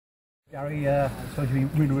Gary, I suppose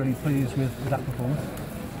you've been really pleased with that performance.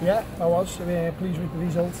 Yeah, I was pleased with the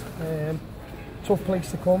result. Tough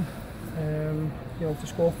place to come, to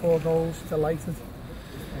score 4 goals, delighted.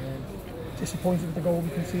 Disappointed with the goal we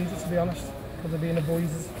conceded, to be honest, could have been avoided,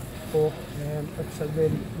 but like I said,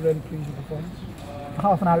 really pleased with the performance. For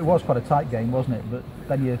half an hour it was quite a tight game, wasn't it? But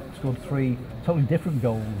then you scored 3 totally different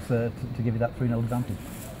goals to give you that 3-0 advantage.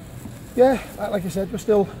 Yeah, like I said, we're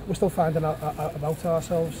still finding out about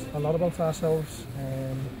ourselves, a lot about ourselves,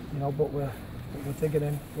 but we're digging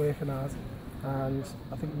in, working hard, and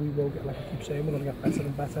I think we will get, like I keep saying, we're going to get better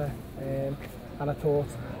and better. And I thought,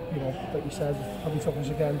 like you said, it probably took us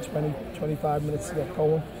again 20-25 minutes to get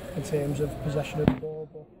going in terms of possession of the ball,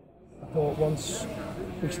 but I thought once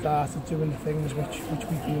we started doing the things which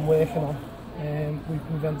we've been working on,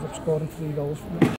 we've ended up scoring 3 goals from it.